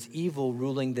and there's evil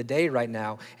ruling the day right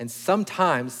now. And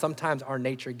sometimes our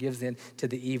nature gives in to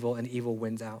the evil and evil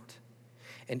wins out.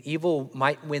 And evil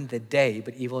might win the day,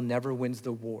 but evil never wins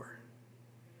the war.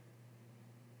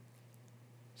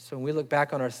 So when we look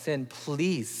back on our sin,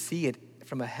 please see it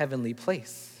from a heavenly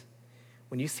place.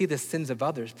 When you see the sins of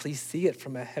others, please see it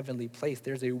from a heavenly place.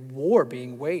 There's a war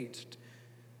being waged.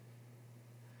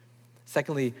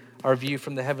 Secondly, our view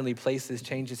from the heavenly places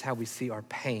changes how we see our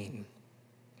pain.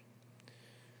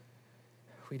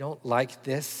 We don't like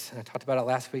this, and I talked about it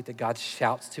last week, that God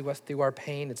shouts to us through our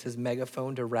pain. It's his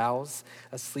megaphone to rouse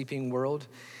a sleeping world.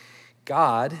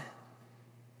 God,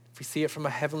 if we see it from a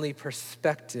heavenly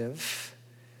perspective,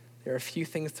 there are a few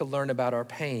things to learn about our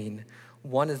pain.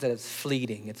 One is that it's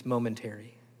fleeting, it's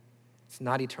momentary. It's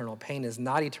not eternal. Pain is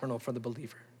not eternal for the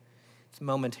believer. It's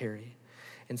momentary.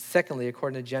 And secondly,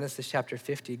 according to Genesis chapter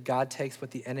 50, God takes what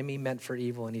the enemy meant for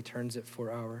evil and he turns it for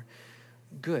our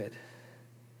good.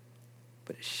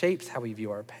 But it shapes how we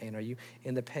view our pain. Are you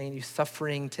in the pain? Are you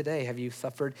suffering today? Have you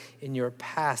suffered in your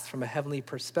past? From a heavenly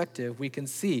perspective, we can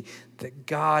see that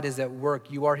God is at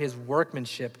work. You are his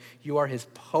workmanship. You are his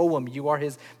poem. You are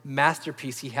his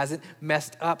masterpiece. He hasn't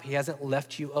messed up. He hasn't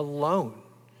left you alone,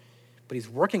 but he's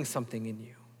working something in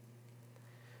you.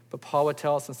 But Paul would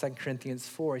tell us in 2 Corinthians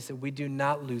 4, he said, we do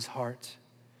not lose heart.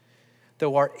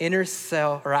 Though our inner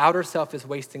self, or outer self is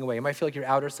wasting away. You might feel like your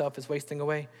outer self is wasting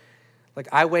away. Like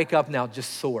I wake up now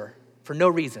just sore for no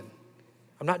reason.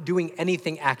 I'm not doing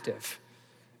anything active,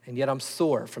 and yet I'm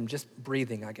sore from just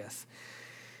breathing, I guess.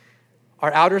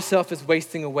 Our outer self is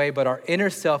wasting away, but our inner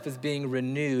self is being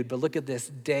renewed. But look at this,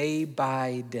 day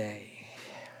by day.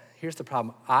 Here's the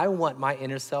problem. I want my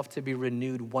inner self to be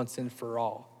renewed once and for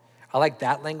all. I like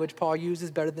that language Paul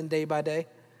uses better than day by day.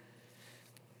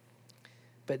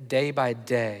 But day by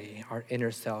day, our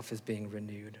inner self is being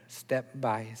renewed, step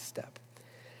by step.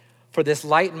 For this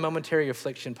light and momentary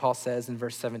affliction, Paul says in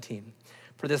verse 17,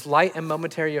 for this light and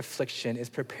momentary affliction is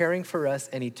preparing for us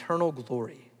an eternal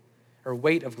glory, or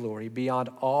weight of glory beyond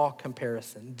all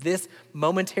comparison. This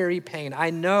momentary pain, I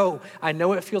know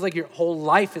it feels like your whole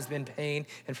life has been pain,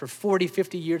 and for 40,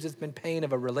 50 years it's been pain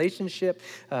of a relationship,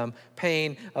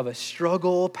 pain of a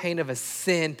struggle, pain of a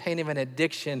sin, pain of an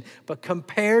addiction, but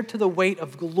compared to the weight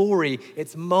of glory,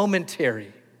 it's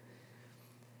momentary.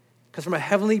 Because from a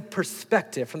heavenly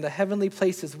perspective, from the heavenly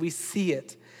places, we see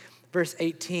it. Verse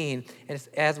 18, and it's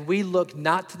as we look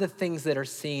not to the things that are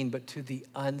seen, but to the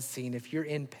unseen. If you're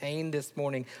in pain this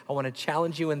morning, I want to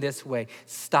challenge you in this way.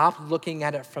 Stop looking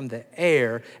at it from the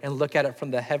air and look at it from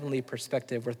the heavenly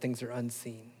perspective where things are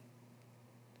unseen.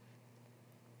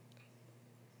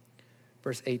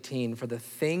 Verse 18, for the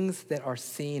things that are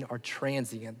seen are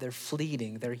transient. They're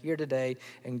fleeting. They're here today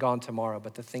and gone tomorrow.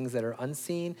 But the things that are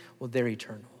unseen, well, they're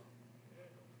eternal.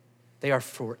 They are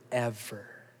forever.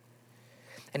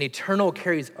 And eternal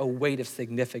carries a weight of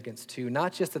significance too.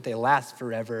 Not just that they last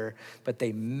forever, but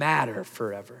they matter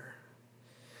forever.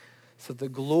 So the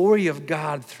glory of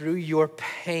God through your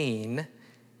pain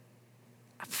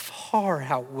far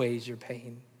outweighs your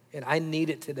pain. And I need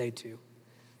it today too.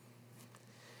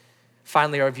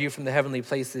 Finally, our view from the heavenly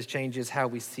places changes how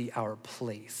we see our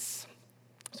place.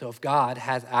 So if God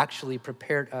has actually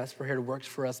prepared works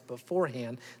for us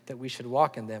beforehand that we should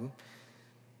walk in them,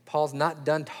 Paul's not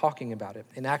done talking about it.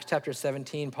 In Acts chapter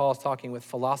 17, Paul's talking with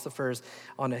philosophers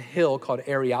on a hill called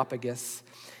Areopagus,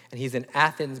 and he's in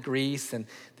Athens, Greece, and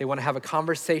they want to have a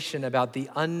conversation about the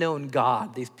unknown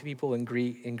God these people in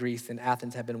Greece and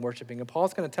Athens have been worshiping. And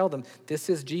Paul's going to tell them, this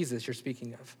is Jesus you're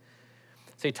speaking of.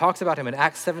 So he talks about him in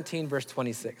Acts 17, verse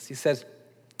 26. He says,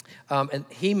 and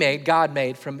God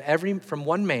made from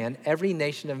one man every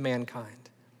nation of mankind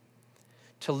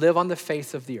to live on the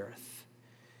face of the earth.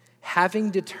 Having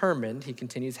determined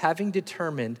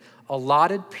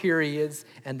allotted periods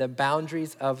and the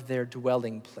boundaries of their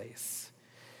dwelling place.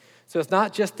 So it's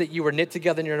not just that you were knit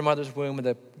together in your mother's womb and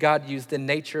that God used the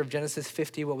nature of Genesis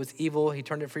 50, what was evil, he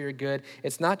turned it for your good.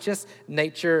 It's not just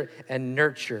nature and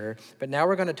nurture, but now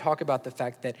we're going to talk about the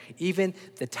fact that even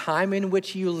the time in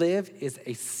which you live is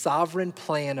a sovereign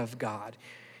plan of God.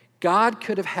 God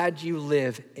could have had you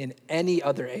live in any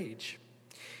other age.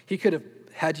 He could have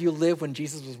had you live when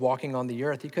Jesus was walking on the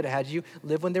earth. He could have had you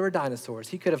live when there were dinosaurs.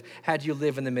 He could have had you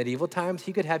live in the medieval times.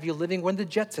 He could have you living when the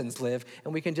Jetsons live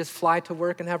and we can just fly to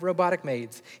work and have robotic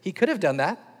maids. He could have done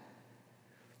that,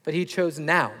 but he chose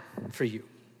now for you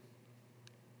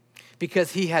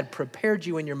because he had prepared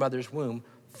you in your mother's womb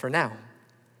for now.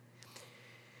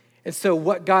 And so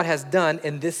what God has done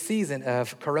in this season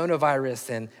of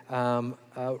coronavirus and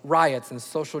riots and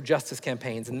social justice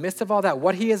campaigns, in the midst of all that,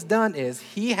 what he has done is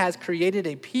he has created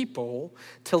a people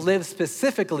to live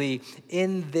specifically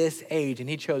in this age. And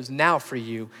he chose now for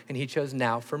you, and he chose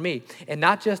now for me. And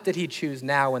not just did he choose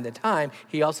now and the time,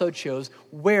 he also chose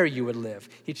where you would live.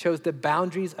 He chose the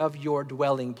boundaries of your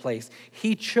dwelling place.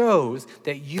 He chose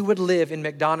that you would live in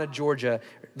McDonough, Georgia,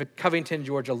 Covington,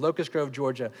 Georgia, Locust Grove,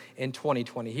 Georgia in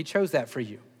 2020. He chose that for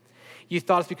you. You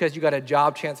thought it's because you got a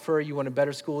job transfer, you wanted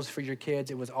better schools for your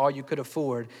kids, it was all you could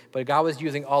afford, but God was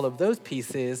using all of those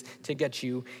pieces to get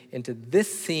you into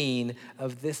this scene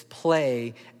of this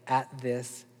play at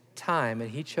this time. And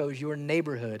he chose your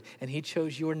neighborhood, and he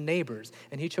chose your neighbors,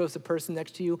 and he chose the person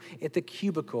next to you at the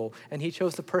cubicle, and he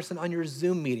chose the person on your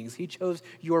Zoom meetings. He chose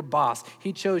your boss.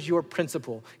 He chose your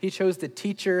principal. He chose the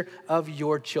teacher of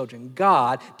your children.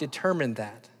 God determined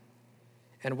that.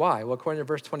 And why? Well, according to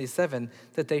verse 27,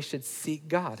 that they should seek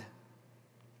God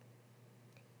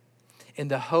in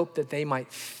the hope that they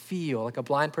might feel, like a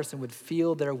blind person would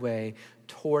feel their way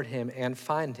toward him and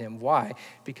find him. Why?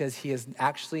 Because he is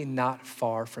actually not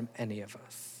far from any of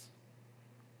us.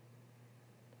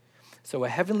 So a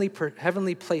heavenly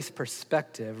place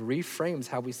perspective reframes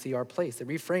how we see our place. It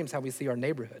reframes how we see our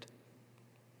neighborhood.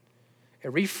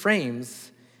 It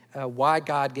reframes why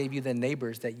God gave you the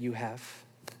neighbors that you have,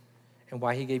 and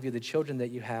why he gave you the children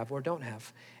that you have or don't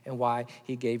have, and why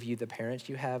he gave you the parents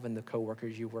you have and the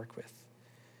coworkers you work with.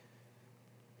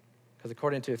 Because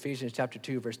according to Ephesians chapter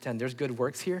 2, verse 10, there's good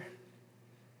works here.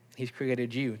 He's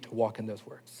created you to walk in those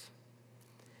works.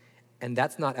 And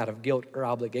that's not out of guilt or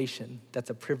obligation. That's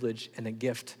a privilege and a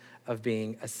gift of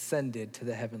being ascended to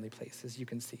the heavenly places. You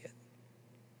can see it.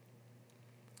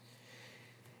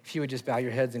 If you would just bow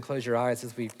your heads and close your eyes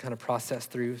as we kind of process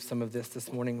through some of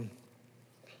this morning.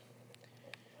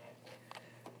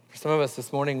 For some of us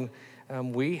this morning,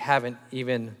 we haven't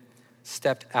even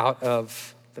stepped out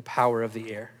of the power of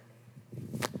the air.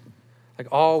 Like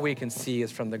all we can see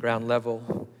is from the ground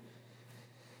level.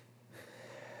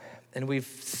 And we've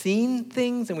seen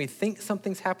things and we think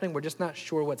something's happening, we're just not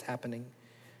sure what's happening.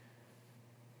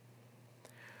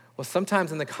 Well,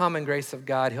 sometimes in the common grace of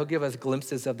God, he'll give us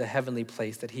glimpses of the heavenly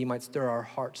place that he might stir our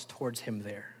hearts towards him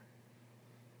there.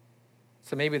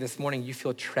 So maybe this morning you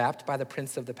feel trapped by the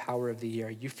prince of the power of the air.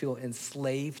 You feel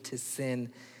enslaved to sin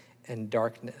and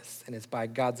darkness. And it's by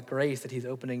God's grace that he's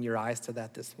opening your eyes to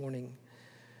that this morning.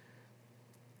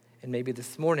 And maybe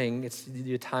this morning it's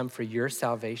the time for your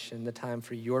salvation, the time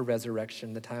for your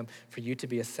resurrection, the time for you to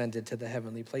be ascended to the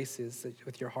heavenly places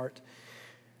with your heart.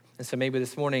 And so maybe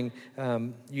this morning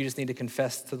you just need to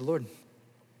confess to the Lord,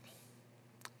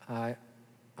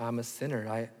 I'm a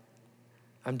sinner.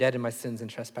 I'm dead in my sins and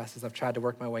trespasses. I've tried to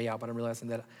work my way out, but I'm realizing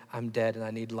that I'm dead and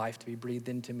I need life to be breathed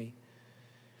into me.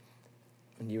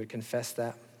 And you would confess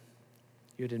that.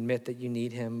 You would admit that you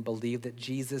need him, believe that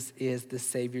Jesus is the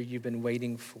Savior you've been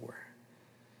waiting for,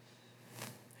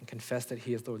 and confess that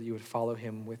he is Lord, that you would follow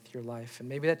him with your life. And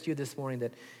maybe that's you this morning,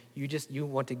 that you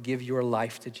want to give your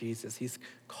life to Jesus. He's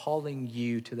calling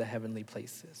you to the heavenly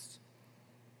places.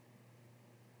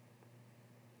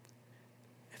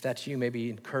 If that's you,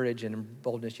 maybe in courage and in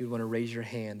boldness, you'd want to raise your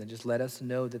hand and just let us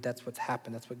know that that's what's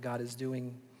happened. That's what God is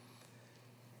doing.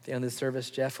 At the end of the service,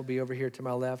 Jeff will be over here to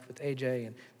my left with AJ.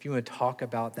 And if you want to talk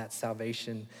about that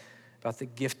salvation, about the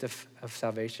gift of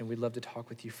salvation, we'd love to talk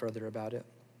with you further about it.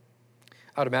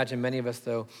 I would imagine many of us,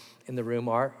 though, in the room,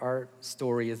 our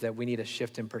story is that we need a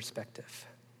shift in perspective.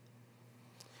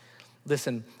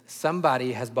 Listen,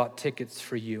 somebody has bought tickets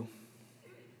for you,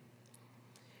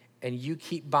 and you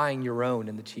keep buying your own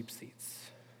in the cheap seats.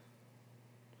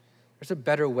 There's a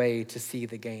better way to see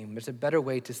the game. There's a better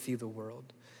way to see the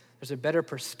world. There's a better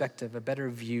perspective, a better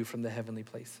view from the heavenly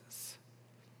places.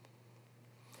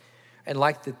 And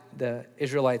like the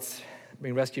Israelites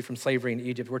being rescued from slavery in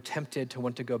Egypt, we're tempted to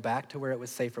want to go back to where it was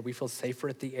safer. We feel safer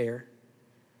at the air.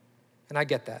 And I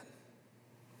get that.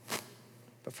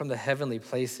 But from the heavenly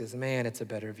places, man, it's a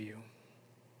better view.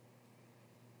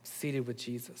 Seated with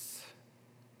Jesus.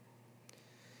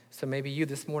 So maybe you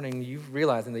this morning, you're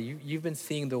realizing that you've been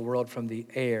seeing the world from the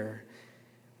air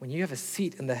when you have a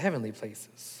seat in the heavenly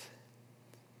places.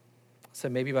 So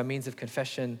maybe by means of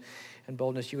confession and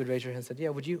boldness, you would raise your hand and say, yeah,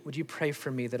 would you pray for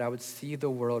me that I would see the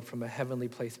world from a heavenly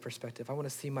place perspective? I want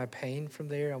to see my pain from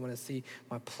there. I want to see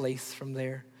my place from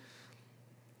there.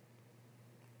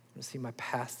 I want to see my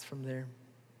past from there.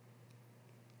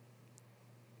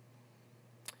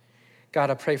 God,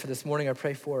 I pray for this morning. I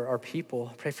pray for our people.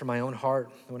 I pray for my own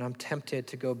heart. When I'm tempted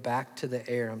to go back to the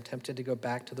air, I'm tempted to go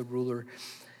back to the ruler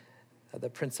the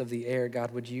prince of the air,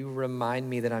 God, would you remind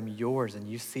me that I'm yours and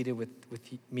you seated with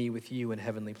me with you in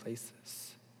heavenly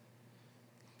places.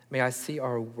 May I see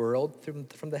our world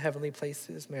from the heavenly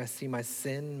places. May I see my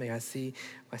sin. May I see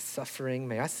my suffering.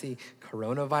 May I see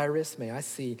coronavirus. May I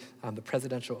see the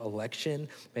presidential election.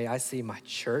 May I see my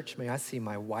church. May I see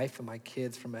my wife and my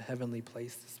kids from a heavenly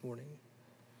place this morning.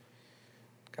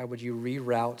 God, would you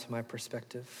reroute my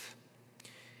perspective?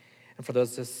 And for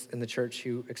those just in the church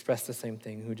who express the same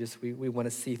thing, who just, we want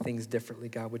to see things differently,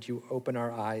 God, would you open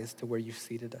our eyes to where you've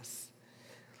seated us?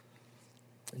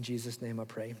 In Jesus' name I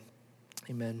pray.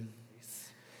 Amen.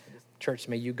 Church,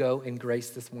 may you go in grace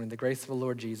this morning, the grace of the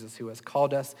Lord Jesus, who has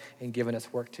called us and given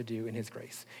us work to do in his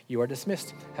grace. You are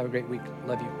dismissed. Have a great week.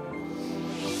 Love you.